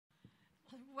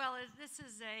Well, this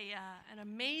is an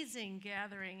amazing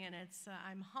gathering, and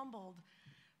I'm humbled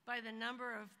by the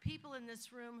number of people in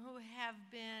this room who have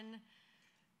been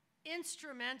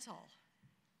instrumental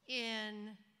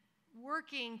in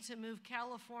working to move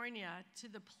California to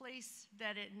the place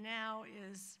that it now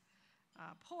is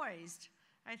poised,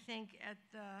 I think, at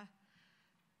the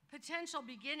potential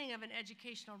beginning of an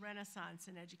educational renaissance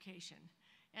in education.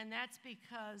 And that's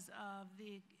because of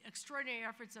the extraordinary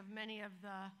efforts of many of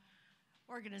the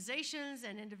organizations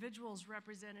and individuals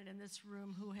represented in this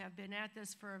room who have been at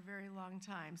this for a very long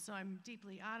time. So I'm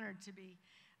deeply honored to be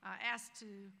asked to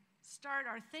start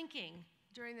our thinking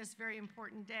during this very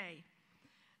important day.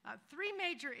 Three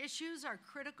major issues are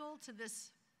critical to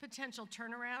this potential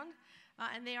turnaround,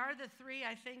 and they are the three,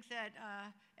 I think, that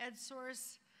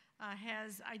EdSource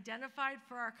has identified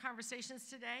for our conversations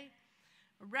today: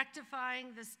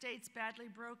 rectifying the state's badly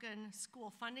broken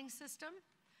school funding system,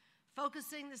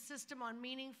 focusing the system on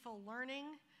meaningful learning,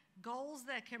 goals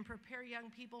that can prepare young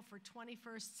people for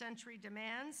 21st century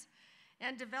demands,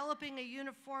 and developing a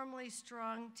uniformly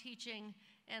strong teaching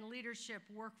and leadership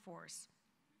workforce.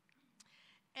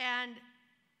 And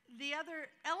the other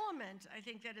element, I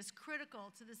think, that is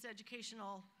critical to this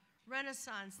educational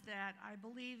renaissance that I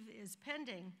believe is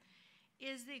pending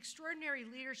is the extraordinary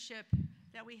leadership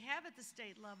that we have at the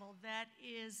state level that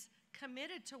is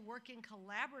committed to working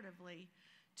collaboratively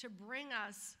to bring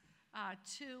us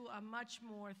to a much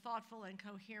more thoughtful and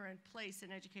coherent place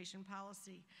in education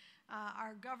policy.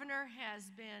 Our governor has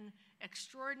been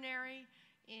extraordinary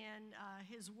in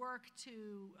his work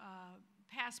to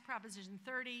pass Proposition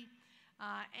 30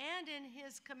 and in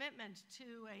his commitment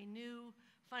to a new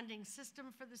funding system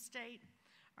for the state.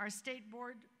 Our state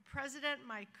board president,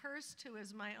 Mike Kirst, who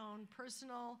is my own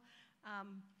personal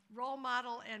role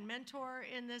model and mentor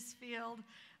in this field,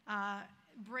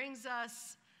 brings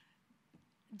us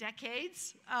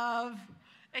decades of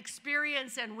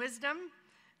experience and wisdom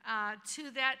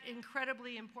to that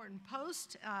incredibly important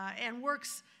post and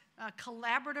works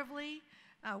collaboratively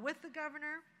with the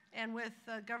governor and with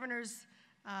the governor's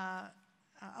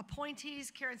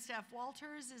appointees. Karen Staff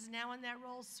Walters is now in that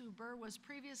role. Sue Burr was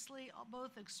previously,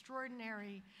 both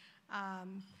extraordinary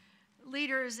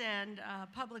leaders and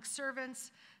public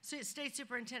servants. State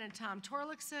Superintendent Tom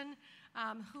Torlakson,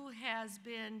 who has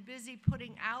been busy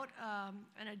putting out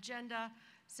an agenda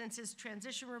since his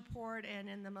transition report and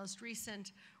in the most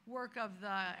recent work of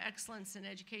the Excellence in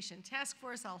Education Task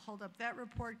Force. I'll hold up that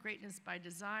report, Greatness by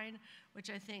Design, which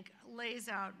I think lays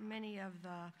out many of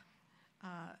the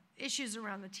issues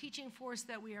around the teaching force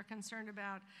that we are concerned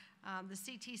about. The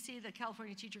CTC, the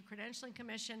California Teacher Credentialing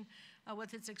Commission,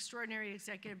 with its extraordinary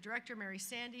executive director, Mary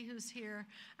Sandy, who's here.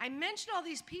 I mention all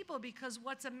these people because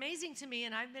what's amazing to me,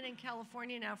 and I've been in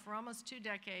California now for almost 2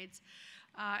 decades,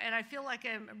 and I feel like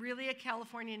I'm really a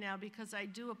Californian now because I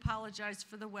do apologize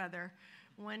for the weather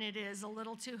when it is a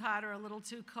little too hot or a little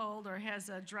too cold or has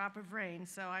a drop of rain.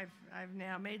 So I've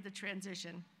now made the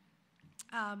transition.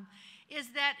 Is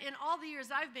that in all the years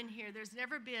I've been here, there's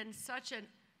never been such an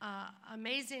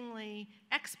amazingly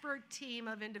expert team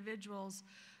of individuals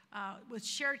with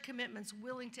shared commitments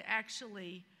willing to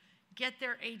actually get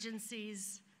their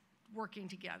agencies working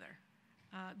together.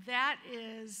 That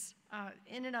is,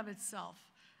 in and of itself,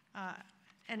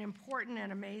 an important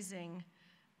and amazing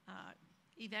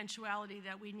eventuality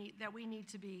that we need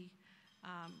to be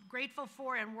grateful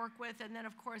for and work with. And then,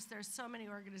 of course, there's so many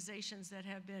organizations that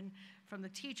have been, from the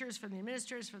teachers, from the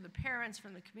administrators, from the parents,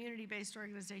 from the community-based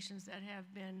organizations that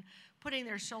have been putting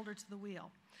their shoulder to the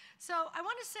wheel. So I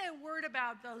want to say a word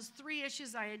about those 3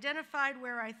 issues I identified,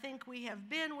 where I think we have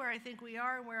been, where I think we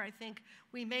are, and where I think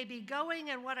we may be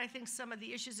going, and what I think some of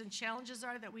the issues and challenges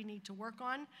are that we need to work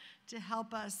on to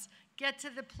help us get to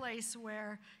the place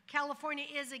where California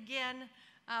is again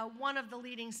one of the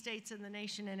leading states in the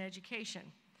nation in education.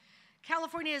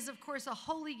 California is, of course, a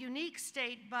wholly unique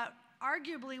state, but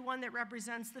arguably one that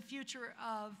represents the future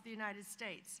of the United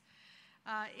States.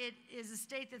 It is a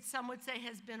state that some would say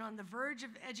has been on the verge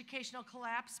of educational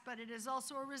collapse, but it is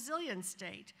also a resilient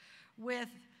state with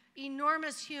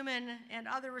enormous human and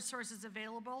other resources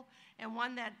available, and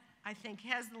one that I think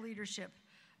has the leadership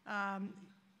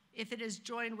if it is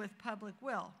joined with public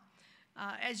will.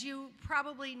 As you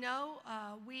probably know,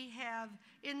 we have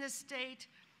in this state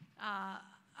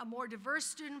a more diverse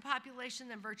student population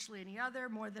than virtually any other.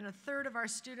 More than 1/3 of our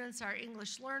students are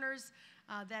English learners.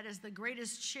 That is the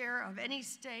greatest share of any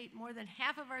state. More than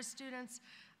half of our students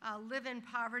live in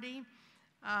poverty.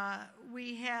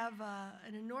 We have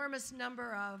an enormous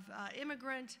number of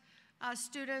immigrant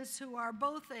students who are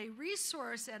both a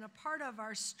resource and a part of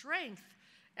our strength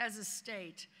as a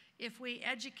state if we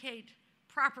educate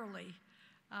properly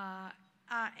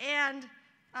and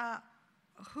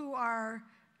who are,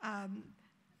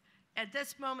 at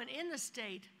this moment in the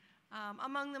state,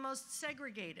 among the most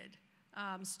segregated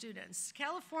students.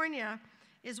 California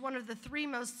is one of the 3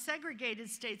 most segregated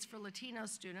states for Latino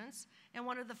students and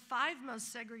one of the 5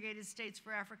 most segregated states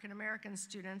for African American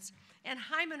students, and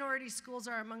high minority schools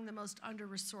are among the most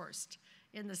under-resourced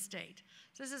in the state.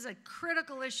 So this is a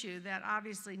critical issue that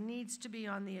obviously needs to be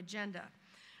on the agenda.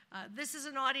 This is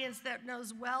an audience that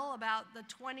knows well about the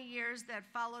 20 years that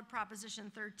followed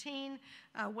Proposition 13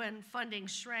 when funding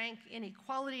shrank,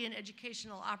 inequality in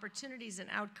educational opportunities and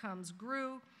outcomes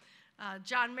grew.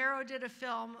 John Marrow did a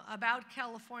film about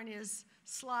California's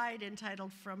slide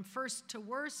entitled From First to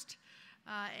Worst,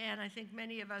 and I think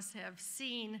many of us have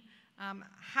seen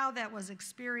how that was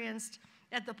experienced.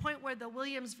 At the point where the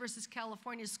Williams versus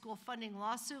California school funding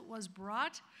lawsuit was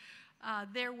brought,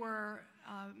 there were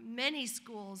many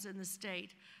schools in the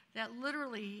state that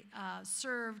literally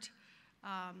served,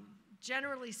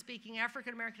 generally speaking,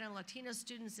 African American and Latino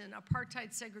students in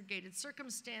apartheid segregated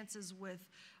circumstances with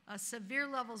severe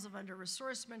levels of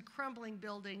under-resourcement, crumbling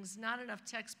buildings, not enough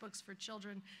textbooks for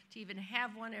children to even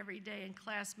have one every day in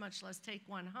class, much less take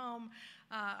one home,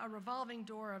 a revolving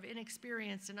door of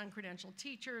inexperienced and uncredentialed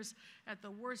teachers. At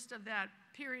the worst of that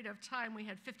period of time, we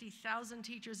had 50,000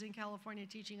 teachers in California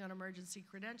teaching on emergency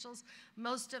credentials,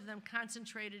 most of them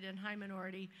concentrated in high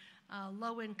minority,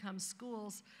 low-income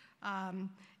schools.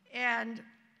 And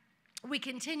we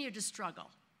continue to struggle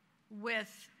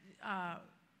with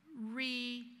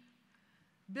rebuilding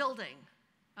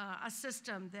a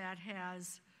system that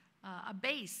has a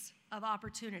base of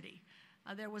opportunity.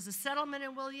 There was a settlement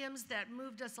in Williams that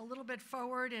moved us a little bit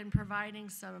forward in providing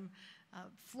some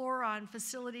floor on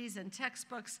facilities and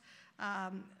textbooks,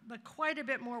 but quite a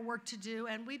bit more work to do,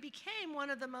 and we became one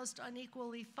of the most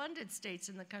unequally funded states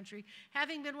in the country,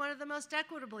 having been one of the most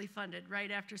equitably funded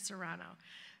right after Serrano.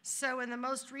 So in the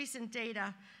most recent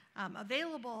data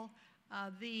available,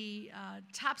 the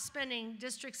top spending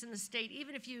districts in the state,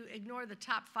 even if you ignore the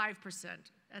top 5%,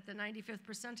 at the 95th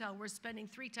percentile, we're spending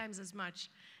 3 times as much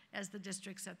as the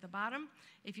districts at the bottom.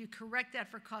 If you correct that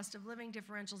for cost of living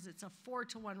differentials, it's a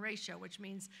 4-to-1 ratio, which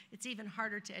means it's even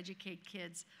harder to educate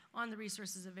kids on the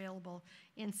resources available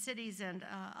in cities and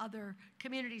other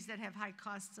communities that have high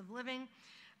costs of living.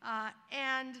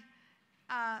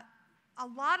 A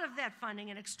lot of that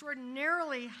funding, an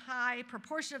extraordinarily high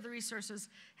proportion of the resources,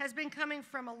 has been coming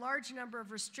from a large number of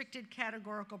restricted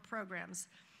categorical programs.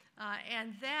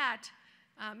 And that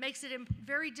makes it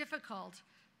very difficult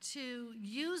to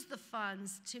use the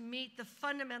funds to meet the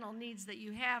fundamental needs that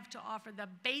you have to offer the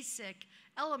basic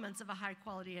elements of a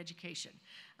high-quality education.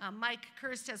 Mike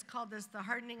Kirst has called this the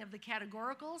hardening of the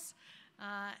categoricals.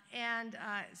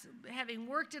 Having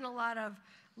worked in a lot of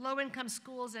low-income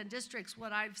schools and districts,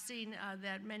 what I've seen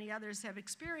that many others have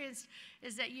experienced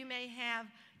is that you may have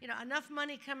enough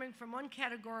money coming from one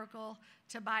categorical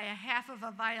to buy a half of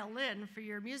a violin for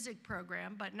your music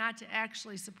program, but not to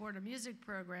actually support a music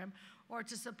program, or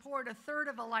to support a third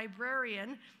of a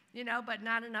librarian, but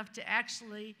not enough to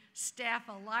actually staff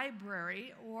a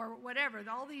library or whatever.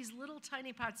 All these little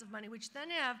tiny pots of money, which then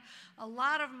have a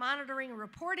lot of monitoring and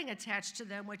reporting attached to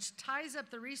them, which ties up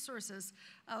the resources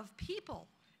of people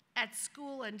at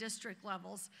school and district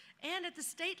levels and at the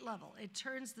state level. It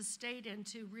turns the state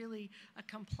into really a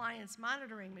compliance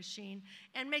monitoring machine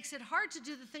and makes it hard to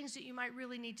do the things that you might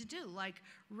really need to do, like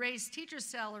raise teacher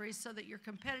salaries so that you're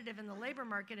competitive in the labor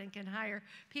market and can hire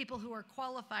people who are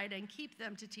qualified and keep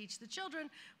them to teach the children,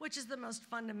 which is the most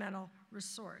fundamental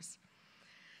resource.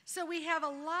 So we have a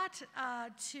lot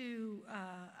to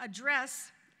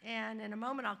address, and in a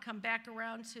moment I'll come back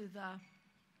around to the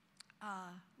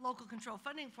local control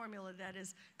funding formula that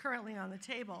is currently on the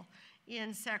table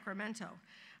in Sacramento.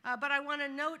 But I want to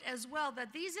note as well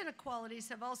that these inequalities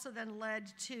have also then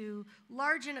led to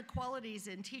large inequalities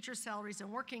in teacher salaries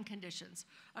and working conditions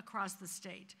across the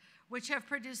state, which have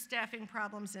produced staffing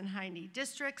problems in high-need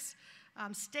districts.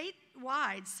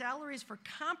 Statewide, salaries for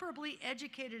comparably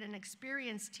educated and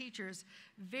experienced teachers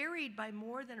varied by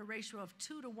more than a ratio of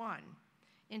 2-to-1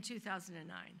 in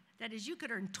 2009. That is, you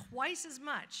could earn twice as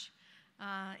much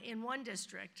in one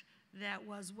district that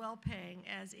was well-paying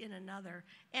as in another.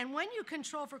 And when you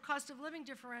control for cost of living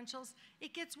differentials,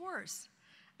 it gets worse.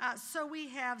 So we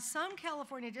have some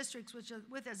California districts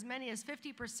with as many as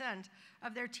 50%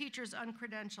 of their teachers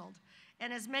uncredentialed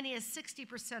and as many as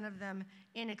 60% of them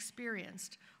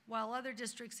inexperienced, while other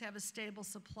districts have a stable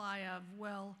supply of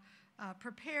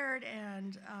well-prepared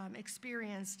and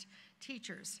experienced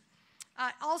teachers.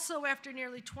 Also, after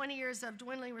nearly 20 years of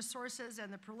dwindling resources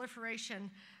and the proliferation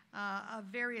of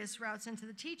various routes into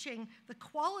the teaching, the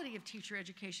quality of teacher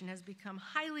education has become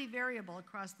highly variable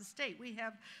across the state. We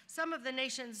have some of the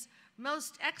nation's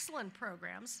most excellent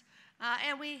programs,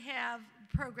 and we have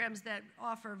programs that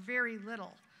offer very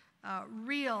little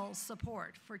real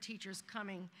support for teachers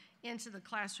coming into the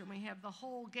classroom. We have the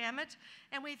whole gamut,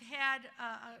 and we've had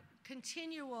a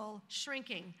continual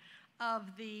shrinking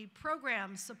of the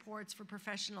program supports for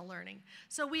professional learning.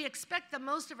 So we expect the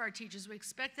most of our teachers, we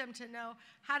expect them to know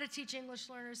how to teach English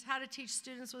learners, how to teach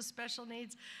students with special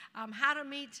needs, how to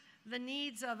meet the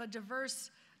needs of a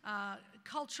diverse,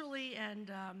 culturally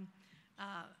and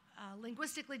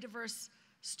linguistically diverse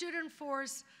student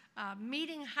force,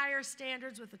 meeting higher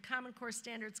standards with the Common Core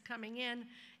standards coming in,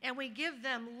 and we give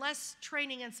them less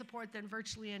training and support than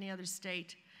virtually any other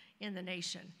state in the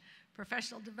nation.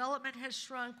 Professional development has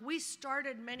shrunk. We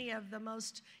started many of the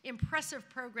most impressive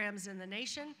programs in the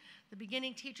nation. The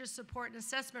Beginning Teacher Support and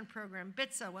Assessment Program,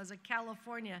 BITSA, was a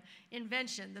California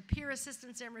invention. The Peer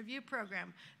Assistance and Review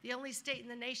Program, the only state in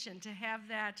the nation to have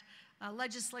that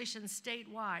legislation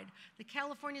statewide. The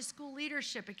California School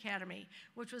Leadership Academy,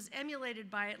 which was emulated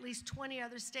by at least 20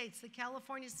 other states. The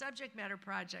California Subject Matter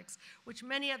Projects, which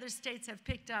many other states have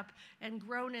picked up and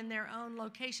grown in their own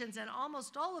locations, and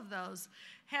almost all of those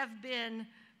have been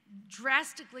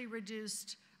drastically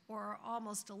reduced or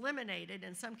almost eliminated,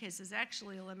 in some cases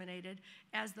actually eliminated,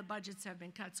 as the budgets have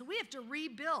been cut. So we have to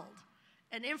rebuild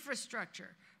an infrastructure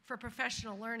for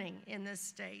professional learning in this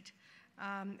state.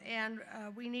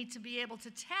 We need to be able to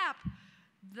tap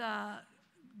the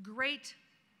great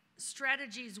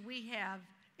strategies we have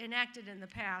enacted in the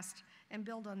past and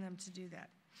build on them to do that.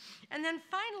 And then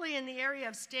finally, in the area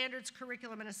of standards,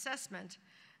 curriculum, and assessment,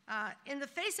 in the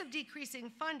face of decreasing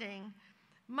funding,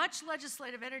 much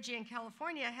legislative energy in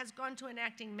California has gone to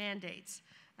enacting mandates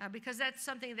because that's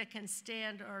something that can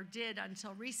stand, or did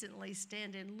until recently,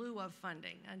 stand in lieu of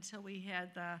funding, until we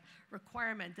had the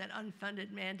requirement that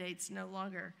unfunded mandates no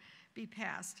longer be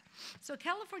passed. So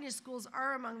California schools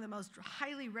are among the most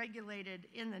highly regulated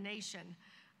in the nation.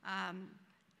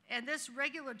 And this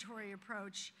regulatory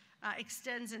approach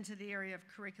extends into the area of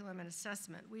curriculum and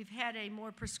assessment. We've had a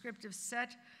more prescriptive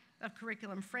set of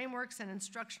curriculum frameworks and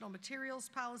instructional materials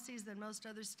policies than most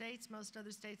other states. Most other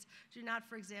states do not,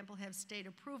 for example, have state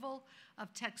approval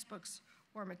of textbooks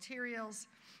or materials.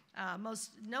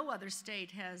 No other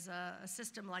state has a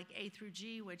system like A through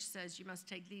G, which says you must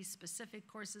take these specific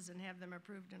courses and have them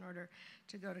approved in order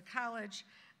to go to college.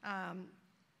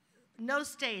 No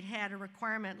state had a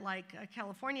requirement like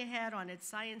California had on its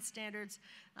science standards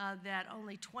that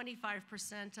only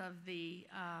 25% of the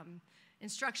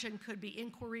instruction could be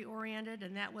inquiry-oriented,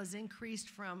 and that was increased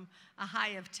from a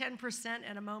high of 10%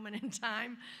 at a moment in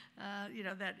time.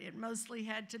 That it mostly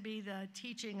had to be the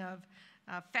teaching of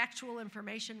factual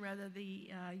information rather than the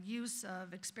use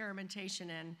of experimentation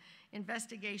and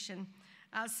investigation.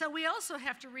 So we also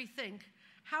have to rethink,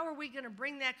 how are we going to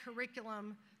bring that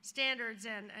curriculum standards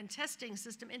and testing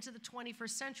system into the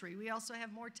 21st century? We also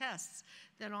have more tests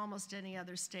than almost any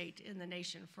other state in the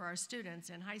nation for our students.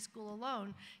 In high school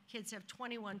alone, kids have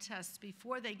 21 tests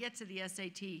before they get to the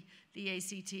SAT, the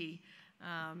ACT,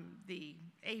 the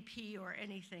AP, or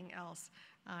anything else,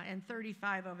 and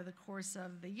 35 over the course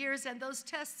of the years. And those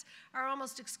tests are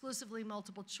almost exclusively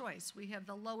multiple choice. We have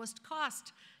the lowest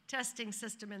cost testing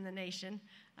system in the nation,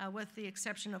 with the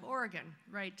exception of Oregon,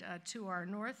 right to our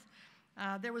north.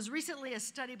 There was recently a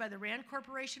study by the RAND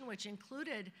Corporation, which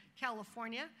included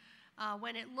California,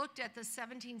 when it looked at the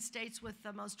 17 states with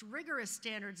the most rigorous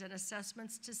standards and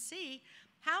assessments to see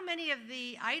how many of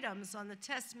the items on the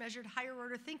test measured higher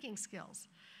order thinking skills.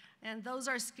 And those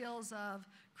are skills of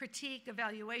critique,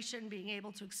 evaluation, being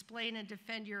able to explain and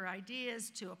defend your ideas,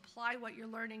 to apply what you're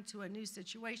learning to a new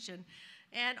situation.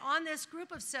 And on this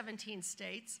group of 17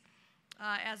 states,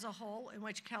 as a whole, in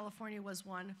which California was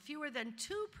one, fewer than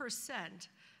 2%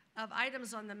 of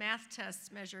items on the math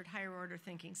tests measured higher order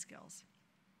thinking skills,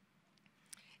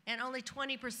 and only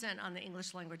 20% on the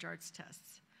English language arts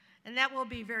tests. And that will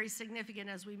be very significant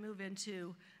as we move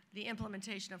into the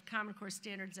implementation of Common Core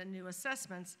standards and new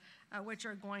assessments, which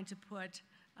are going to put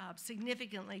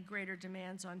significantly greater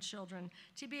demands on children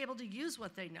to be able to use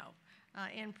what they know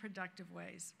in productive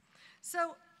ways.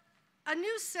 So a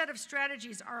new set of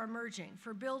strategies are emerging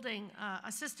for building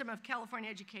a system of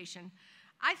California education.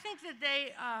 I think that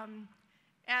they,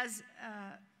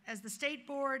 as the state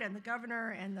board and the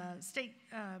governor and the state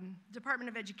Department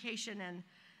of Education and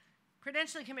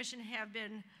Credentialing Commission have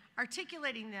been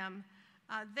articulating them,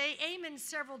 they aim in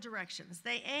several directions.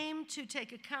 They aim to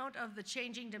take account of the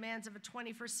changing demands of a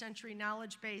 21st century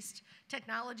knowledge-based,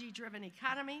 technology-driven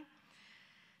economy.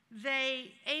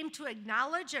 They aim to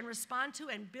acknowledge and respond to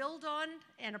and build on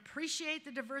and appreciate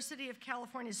the diversity of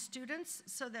California's students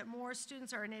so that more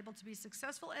students are enabled to be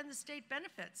successful, and the state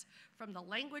benefits from the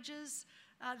languages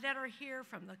that are here,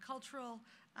 from the cultural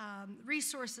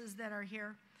resources that are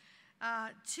here,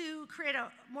 to create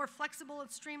a more flexible and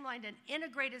streamlined and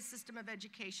integrated system of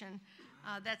education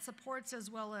that supports as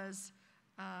well as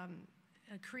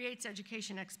creates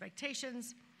education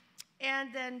expectations,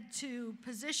 and then to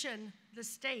position the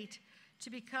state to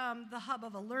become the hub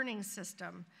of a learning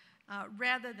system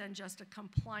rather than just a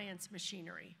compliance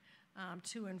machinery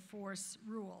to enforce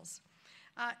rules.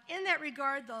 In that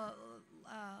regard, the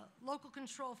local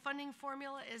control funding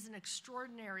formula is an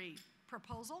extraordinary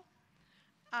proposal.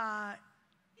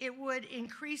 It would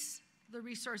increase the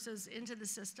resources into the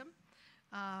system,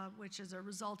 which is a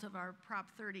result of our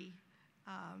Prop 30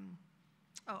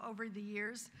 over the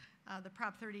years, the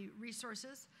Prop 30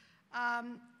 resources.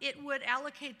 It would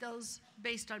allocate those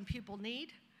based on pupil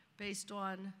need, based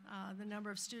on the number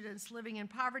of students living in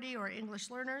poverty or English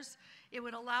learners. It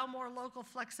would allow more local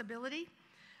flexibility.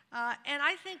 And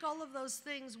I think all of those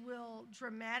things will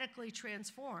dramatically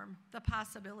transform the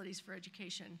possibilities for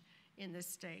education in this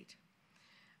state.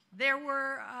 There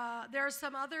are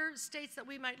some other states that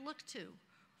we might look to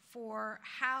for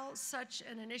how such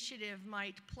an initiative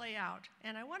might play out.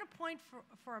 And I want to point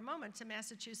for a moment to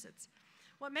Massachusetts.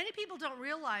 What many people don't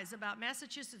realize about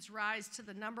Massachusetts' rise to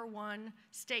the #1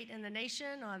 state in the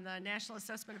nation on the National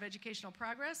Assessment of Educational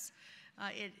Progress,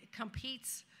 it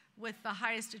competes with the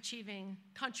highest achieving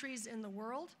countries in the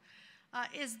world,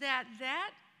 is that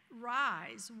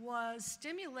rise was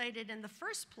stimulated in the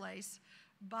first place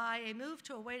by a move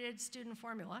to a weighted student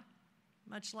formula,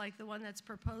 much like the one that's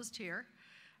proposed here,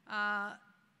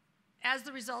 as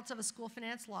the result of a school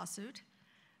finance lawsuit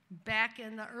back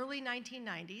in the early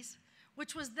 1990s,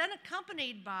 which was then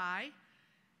accompanied by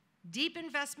deep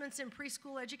investments in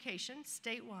preschool education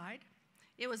statewide.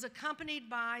 It was accompanied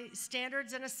by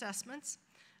standards and assessments,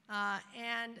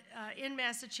 and in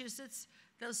Massachusetts,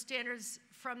 those standards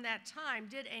from that time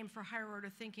did aim for higher order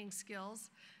thinking skills,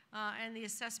 and the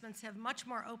assessments have much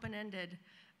more open-ended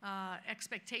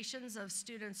expectations of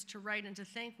students to write and to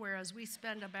think, whereas we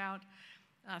spend about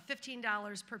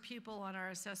 $15 per pupil on our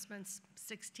assessments,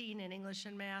 16 in English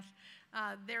and math.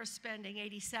 They're spending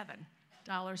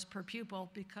 $87 per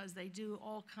pupil because they do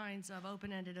all kinds of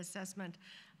open-ended assessment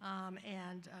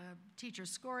and teacher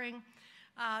scoring.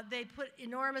 They put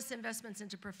enormous investments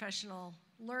into professional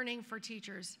learning for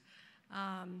teachers.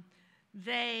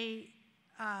 They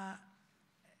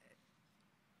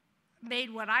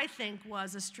made what I think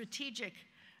was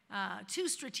two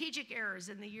strategic errors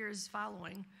in the years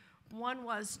following. One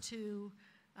was to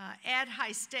add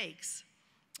high stakes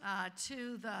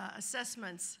to the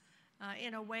assessments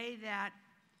in a way that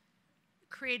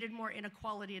created more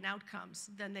inequality in outcomes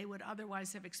than they would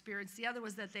otherwise have experienced. The other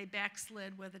was that they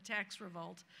backslid with a tax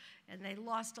revolt, and they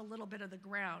lost a little bit of the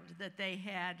ground that they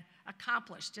had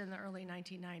accomplished in the early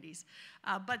 1990s.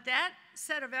 But that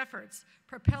set of efforts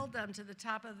propelled them to the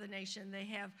top of the nation. They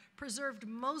have preserved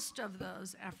most of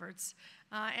those efforts,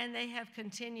 and they have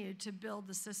continued to build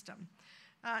the system.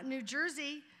 New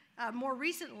Jersey more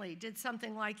recently did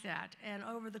something like that, and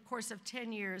over the course of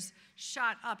 10 years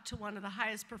shot up to one of the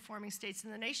highest performing states in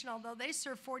the nation, although they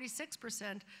serve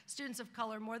 46% students of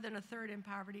color, more than a third in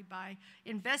poverty, by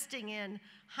investing in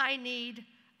high need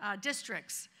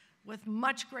districts with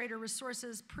much greater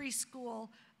resources, preschool,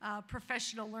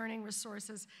 professional learning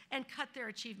resources, and cut their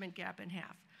achievement gap in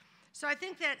half. So I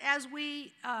think that as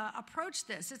we approach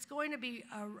this, it's going to be,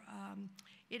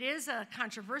 it is a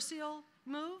controversial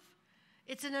move.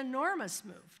 It's an enormous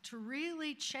move to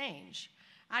really change.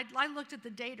 I looked at the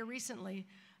data recently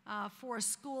for a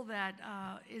school that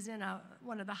is in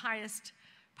one of the highest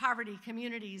poverty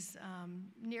communities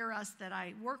near us that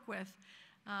I work with.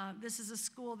 This is a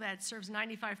school that serves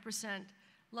 95%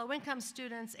 low-income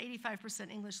students,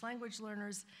 85% English language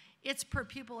learners. Its per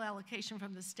pupil allocation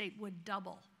from the state would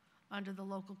double under the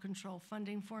local control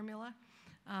funding formula,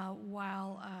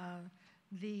 while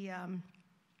the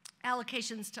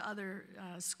allocations to other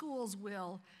schools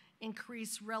will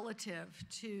increase relative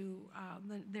to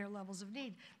their levels of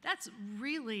need. That's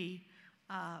really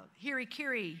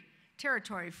hiri-kiri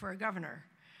territory for a governor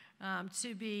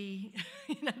to be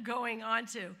going on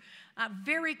to.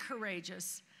 Very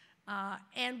courageous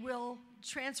and will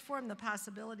transform the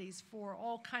possibilities for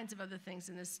all kinds of other things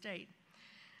in this state.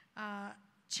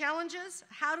 Challenges: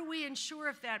 how do we ensure,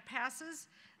 if that passes,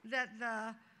 that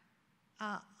the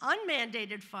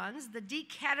unmandated funds, the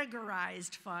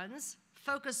decategorized funds,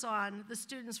 focus on the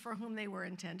students for whom they were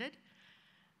intended?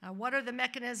 What are the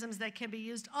mechanisms that can be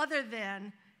used other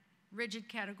than rigid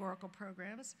categorical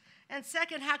programs? And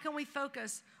second, how can we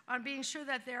focus on being sure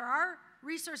that there are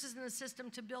resources in the system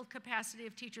to build capacity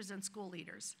of teachers and school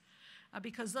leaders?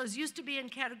 Because those used to be in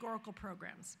categorical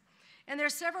programs. And there are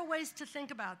several ways to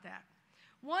think about that.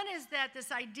 One is that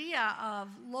this idea of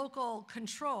local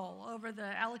control over the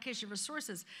allocation of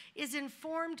resources is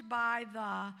informed by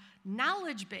the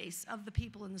knowledge base of the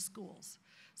people in the schools.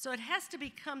 So it has to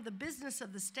become the business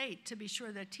of the state to be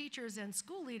sure that teachers and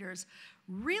school leaders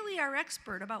really are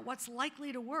expert about what's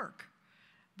likely to work,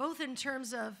 both in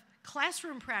terms of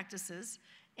classroom practices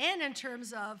and in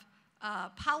terms of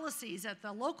policies at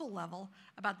the local level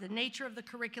about the nature of the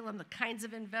curriculum, the kinds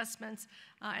of investments,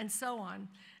 and so on.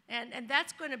 And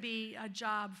that's going to be a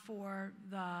job for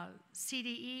the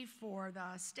CDE, for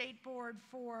the state board,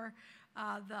 for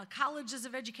the colleges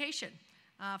of education,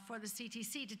 for the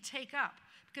CTC to take up.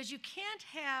 Because you can't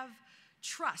have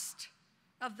trust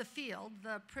of the field,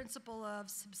 the principle of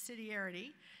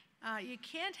subsidiarity. You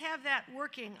can't have that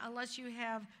working unless you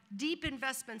have deep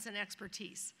investments in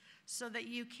expertise so that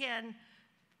you can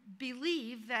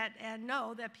believe that and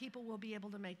know that people will be able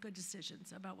to make good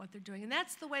decisions about what they're doing. And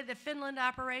that's the way that Finland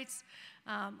operates.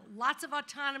 Lots of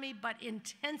autonomy, but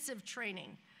intensive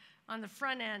training on the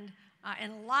front end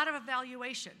and a lot of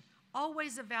evaluation.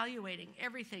 Always evaluating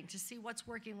everything to see what's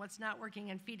working, what's not working,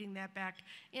 and feeding that back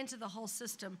into the whole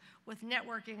system with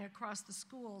networking across the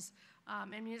schools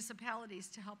and municipalities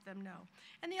to help them know.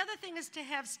 And the other thing is to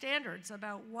have standards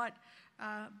about what,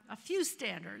 a few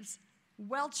standards,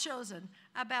 well chosen,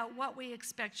 about what we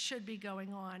expect should be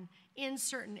going on in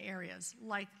certain areas,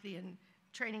 like the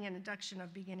training and induction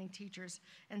of beginning teachers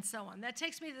and so on. That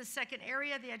takes me to the second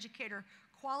area, the educator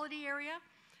quality area.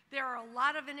 There are a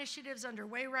lot of initiatives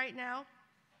underway right now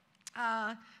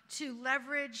to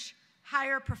leverage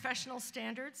higher professional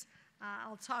standards.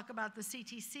 I'll talk about the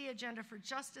CTC agenda for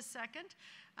just a second.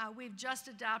 We've just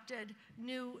adopted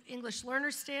new English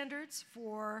learner standards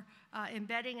for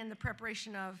embedding in the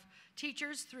preparation of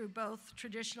teachers through both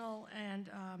traditional and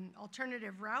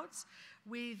alternative routes.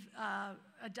 We've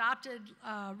adopted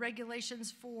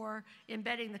regulations for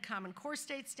embedding the Common Core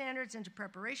State standards into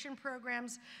preparation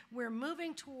programs. We're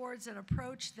moving towards an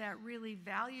approach that really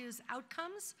values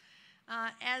outcomes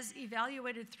as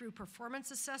evaluated through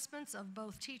performance assessments of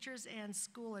both teachers and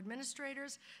school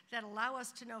administrators that allow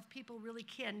us to know if people really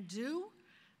can do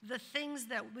the things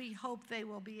that we hope they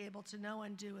will be able to know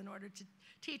and do in order to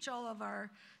teach all of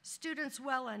our students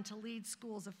well and to lead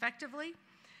schools effectively.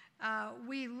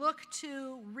 We look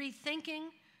to rethinking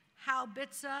how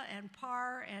BITSA and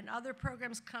PAR and other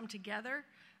programs come together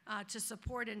to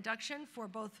support induction for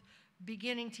both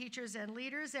beginning teachers and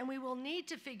leaders, and we will need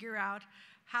to figure out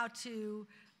how to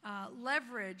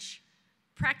leverage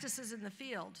practices in the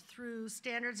field through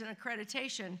standards and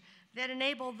accreditation that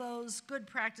enable those good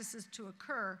practices to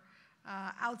occur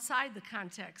outside the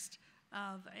context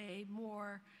of a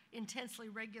more intensely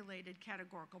regulated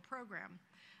categorical program.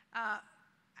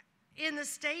 In the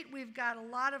state, we've got a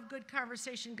lot of good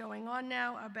conversation going on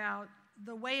now about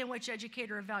the way in which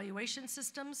educator evaluation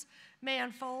systems may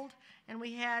unfold. And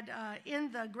we had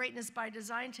in the Greatness by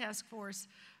Design Task Force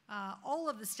all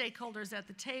of the stakeholders at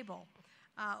the table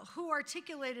who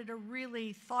articulated a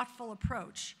really thoughtful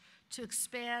approach to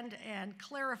expand and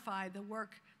clarify the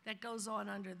work that goes on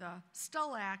under the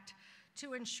STUL Act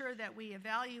to ensure that we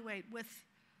evaluate with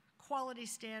quality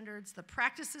standards the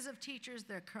practices of teachers,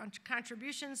 their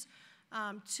contributions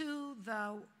to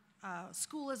the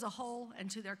school as a whole and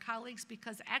to their colleagues,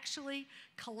 because actually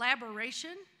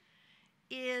collaboration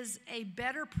is a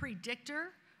better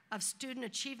predictor of student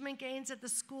achievement gains at the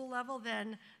school level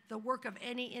than the work of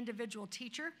any individual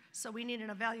teacher. So we need an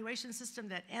evaluation system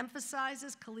that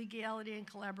emphasizes collegiality and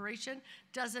collaboration,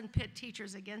 doesn't pit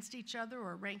teachers against each other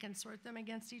or rank and sort them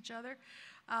against each other,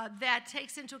 that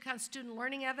takes into account student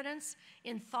learning evidence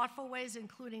in thoughtful ways,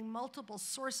 including multiple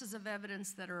sources of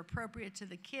evidence that are appropriate to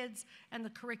the kids and the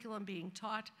curriculum being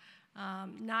taught,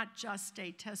 not just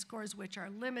state test scores, which are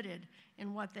limited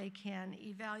in what they can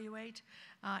evaluate.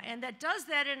 And that does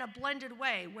that in a blended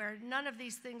way, where none of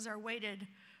these things are weighted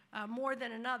more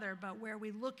than another, but where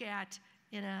we look at,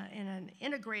 in an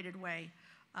integrated way,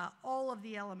 all of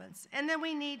the elements. And then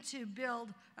we need to build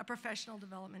a professional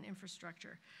development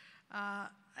infrastructure.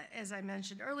 As I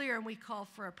mentioned earlier, we call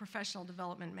for a professional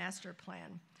development master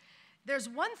plan. There's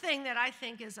one thing that I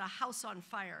think is a house on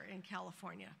fire in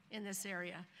California in this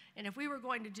area, and if we were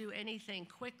going to do anything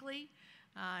quickly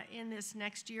in this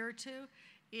next year or two,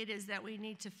 it is that we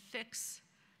need to fix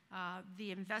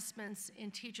the investments in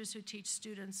teachers who teach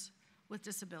students with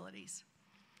disabilities.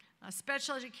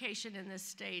 Special education in this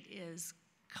state is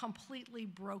completely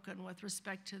broken with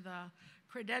respect to the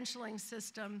credentialing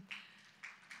system.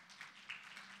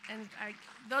 And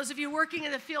those of you working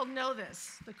in the field know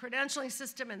this, the credentialing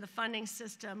system and the funding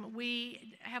system.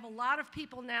 We have a lot of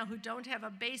people now who don't have a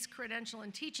base credential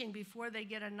in teaching before they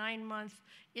get a 9-month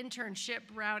internship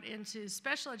route into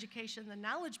special education. The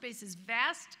knowledge base is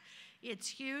vast. It's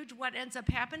huge. What ends up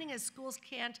happening is schools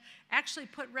can't actually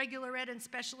put regular ed and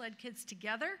special ed kids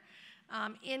together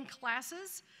in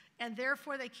classes, and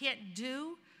therefore they can't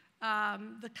do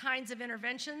the kinds of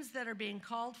interventions that are being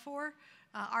called for.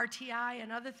 RTI and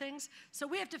other things. So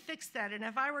we have to fix that. And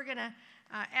if I were going to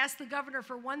ask the governor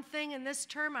for one thing in this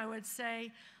term, I would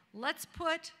say, let's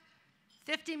put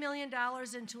 $50 million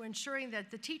into ensuring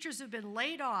that the teachers who've been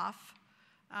laid off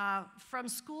from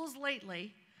schools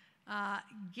lately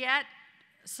get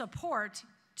support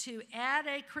to add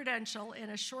a credential in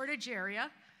a shortage area,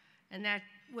 and that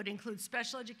would include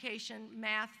special education,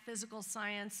 math, physical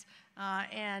science,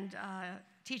 and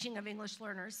teaching of English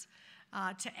learners.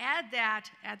 To add that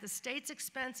at the state's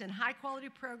expense in high-quality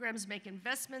programs, make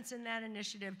investments in that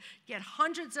initiative, get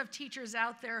hundreds of teachers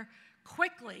out there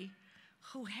quickly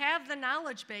who have the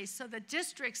knowledge base so that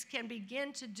districts can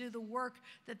begin to do the work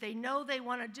that they know they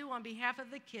want to do on behalf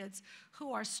of the kids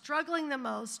who are struggling the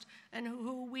most and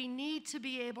who we need to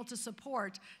be able to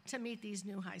support to meet these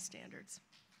new high standards.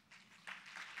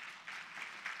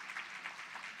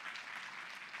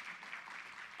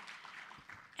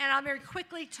 And I'll very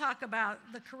quickly talk about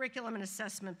the curriculum and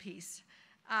assessment piece.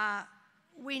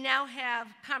 We now have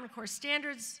Common Core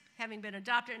standards having been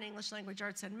adopted in English language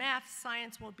arts and math.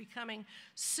 Science will be coming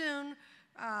soon.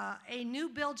 A new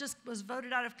bill just was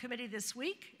voted out of committee this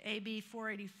week, AB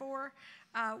 484,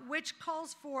 which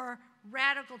calls for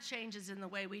radical changes in the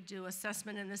way we do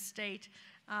assessment in this state.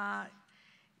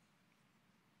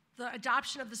 The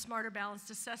adoption of the Smarter Balanced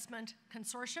Assessment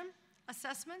Consortium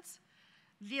assessments,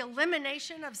 the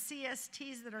elimination of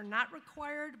CSTs that are not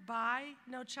required by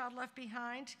No Child Left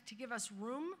Behind to give us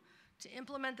room to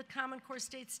implement the Common Core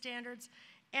state standards,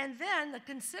 and then the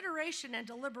consideration and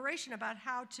deliberation about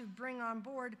how to bring on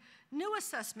board new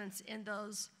assessments in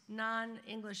those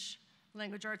non-English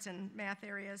language arts and math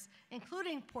areas,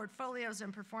 including portfolios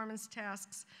and performance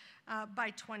tasks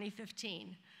by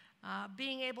 2015.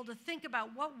 Being able to think about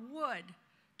what would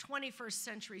 21st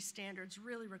century standards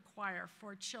really require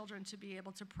for children to be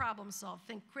able to problem solve,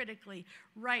 think critically,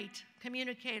 write,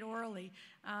 communicate orally,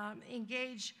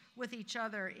 engage with each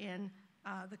other in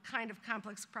the kind of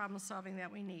complex problem solving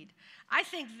that we need. I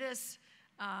think this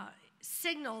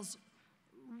signals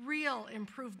real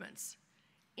improvements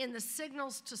in the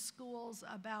signals to schools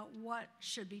about what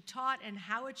should be taught and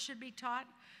how it should be taught.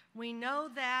 We know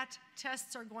that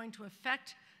tests are going to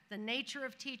affect the nature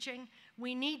of teaching.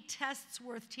 We need tests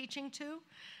worth teaching to.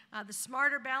 The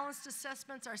Smarter Balanced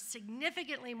assessments are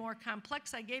significantly more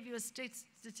complex. I gave you a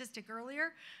statistic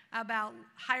earlier about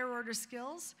higher order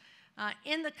skills.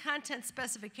 In the content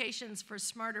specifications for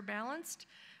Smarter Balanced,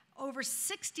 over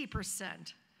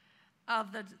 60%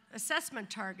 of the assessment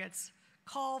targets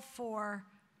call for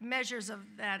measures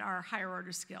that are higher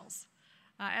order skills.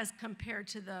 As compared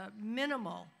to the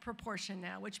minimal proportion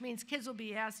now, which means kids will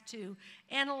be asked to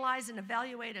analyze and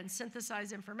evaluate and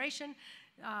synthesize information.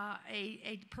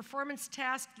 A performance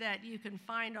task that you can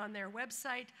find on their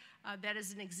website that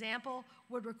is an example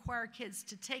would require kids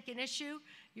to take an issue.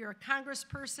 You're a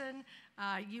congressperson,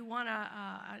 you want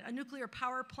a nuclear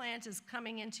power plant is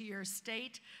coming into your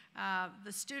state.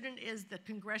 The student is the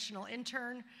congressional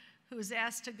intern who is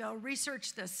asked to go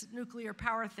research this nuclear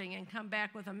power thing and come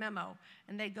back with a memo.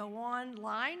 And they go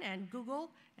online and Google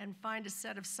and find a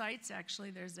set of sites.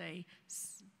 Actually, there's a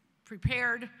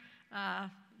prepared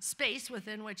space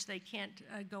within which they can't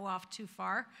go off too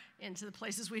far into the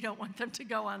places we don't want them to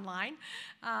go online.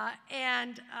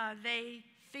 They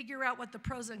figure out what the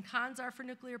pros and cons are for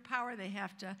nuclear power. They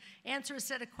have to answer a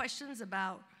set of questions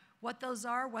about what those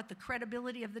are, what the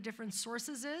credibility of the different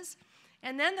sources is.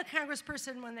 And then the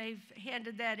congressperson, when they've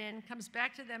handed that in, comes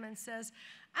back to them and says,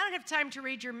 I don't have time to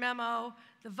read your memo.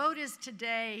 The vote is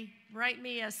today. Write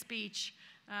me a speech,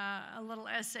 a little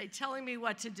essay telling me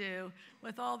what to do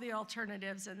with all the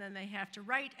alternatives, and then they have to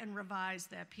write and revise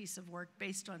that piece of work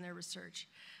based on their research.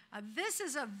 This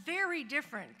is a very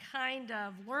different kind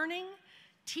of learning,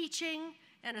 teaching,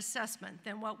 and assessment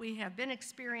than what we have been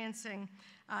experiencing.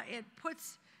 It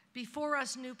puts before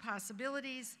us new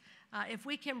possibilities. If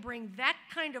we can bring that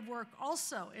kind of work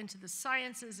also into the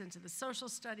sciences, into the social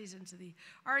studies, into the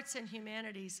arts and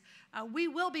humanities, we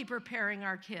will be preparing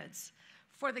our kids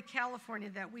for the California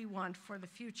that we want for the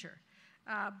future.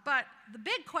 But the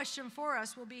big question for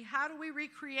us will be, how do we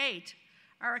recreate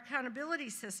our accountability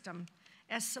system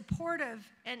as supportive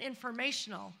and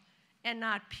informational and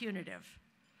not punitive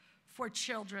for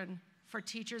children, for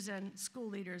teachers and school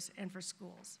leaders, and for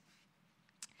schools.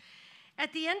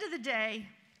 At the end of the day,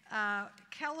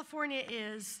 California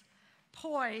is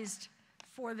poised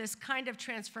for this kind of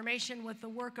transformation with the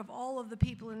work of all of the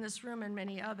people in this room and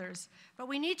many others. But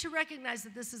we need to recognize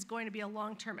that this is going to be a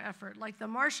long-term effort, like the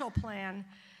Marshall Plan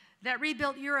that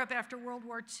rebuilt Europe after World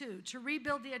War II. To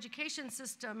rebuild the education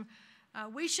system,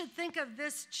 we should think of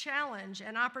this challenge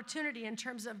and opportunity in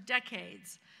terms of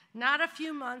decades, not a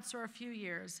few months or a few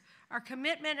years. Our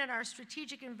commitment and our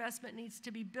strategic investment needs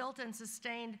to be built and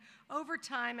sustained over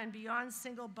time and beyond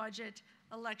single budget,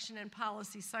 election, and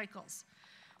policy cycles.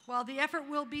 While the effort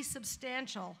will be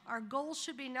substantial, our goal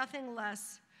should be nothing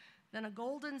less than a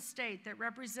golden state that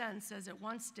represents, as it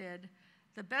once did,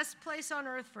 the best place on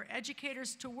earth for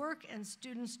educators to work and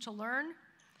students to learn,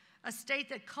 a state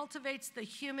that cultivates the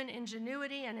human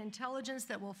ingenuity and intelligence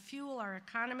that will fuel our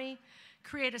economy,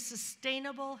 create a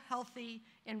sustainable, healthy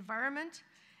environment,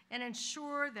 and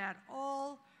ensure that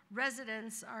all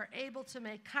residents are able to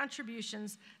make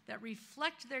contributions that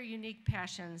reflect their unique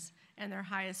passions and their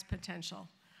highest potential.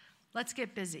 Let's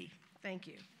get busy. Thank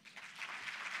you.